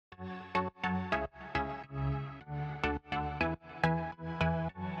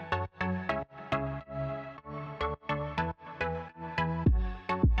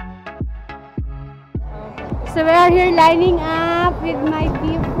So we are here lining up with my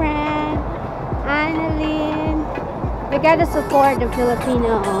dear friend, Annalyn. We gotta support the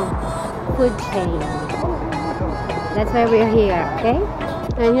Filipino food chain. That's why we're here, okay?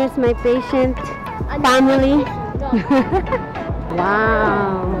 And here's my patient family.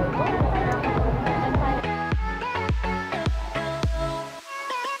 Wow.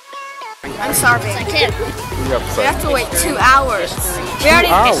 I'm starving. I can't. We have to wait 2 hours. We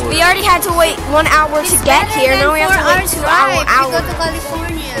already had to wait 1 hour to get here. Now we have to wait 2 hours. We go to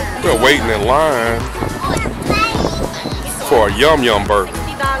California. We're waiting in line for a Yum Yum burger.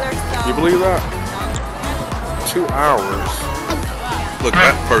 You believe that? 2 hours. Look at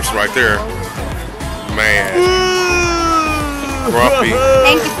that person right there. Man. Grumpy.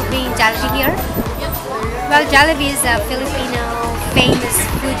 Thank you for being Jollibee here. Well, Jollibee is a Filipino famous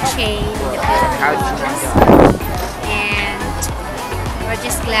food chain in the Philippines. And we're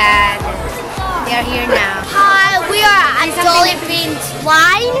just glad they are here now. Hi, we are at Jollibee's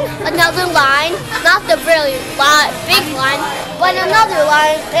line, another line, not the really big line, but another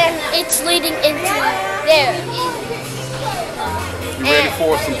line, and it's leading into there. You ready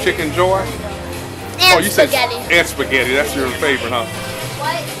for some chicken joy? And you spaghetti. Said and spaghetti. That's your favorite, huh?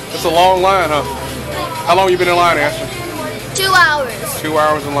 It's a long line, huh? How long you been in line, Ashley? 2 hours. 2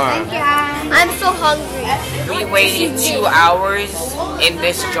 hours in line. Thank you, Anne. I'm so hungry. We waited 2 hours in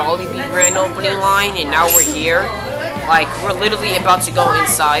this Jollibee grand opening line, and now we're here. Like, we're literally about to go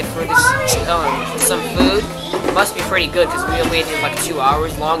inside for this some food. Must be pretty good because we waited like 2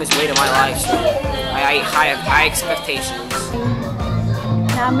 hours. Longest wait of my life. So I have high expectations.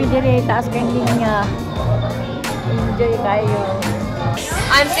 Nami dire taas kang linya. Enjoy kayo.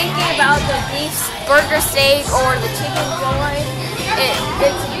 I'm thinking about the beef burger steak or the chicken joy.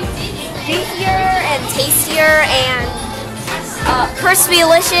 It's beefier and tastier and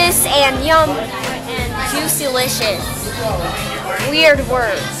crispy-licious and yum and juicy-licious. Weird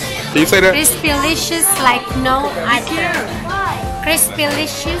words. Can you say that? Crispy-licious like no other.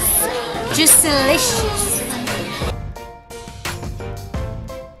 Crispy-licious, juicy-licious.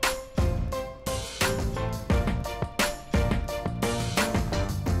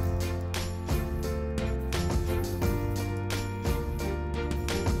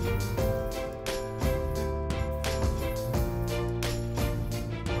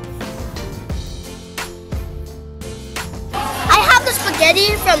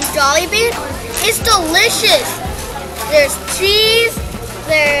 Spaghetti from Jollibee. It's delicious. There's cheese,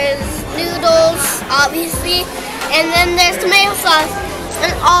 there's noodles, obviously, and then there's tomato sauce,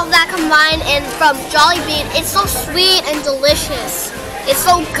 and all of that combined. And from Jollibee, it's so sweet and delicious. It's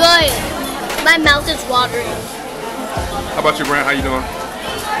so good. My mouth is watering. How about you, Brent? How you doing?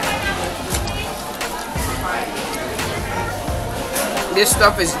 This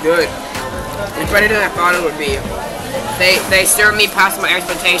stuff is good. It's better than I thought it would be. They served me past my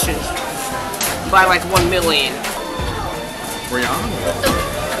expectations by like 1 million. Rihanna.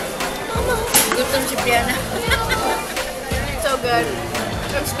 Gutom si Brianna. So good.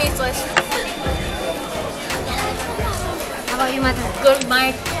 I'm speechless. How about you, Mother? Good,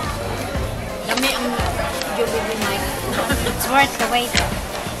 Mike. Dami ang Jollibee, Mike. It's worth the wait.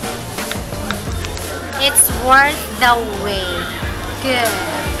 It's worth the wait. Good.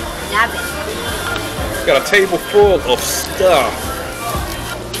 Love it. Got a table full of stuff.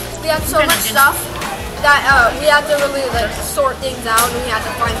 We have so much stuff that we had to really like sort things out, and we had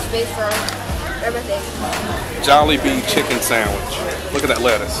to find space for everything. Jollibee chicken sandwich. Look at that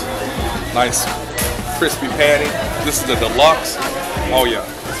lettuce. Nice crispy patty. This is the deluxe. Oh yeah.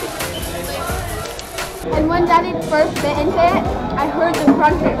 And when Daddy first bit into it, I heard the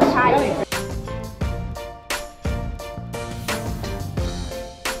crunch inside.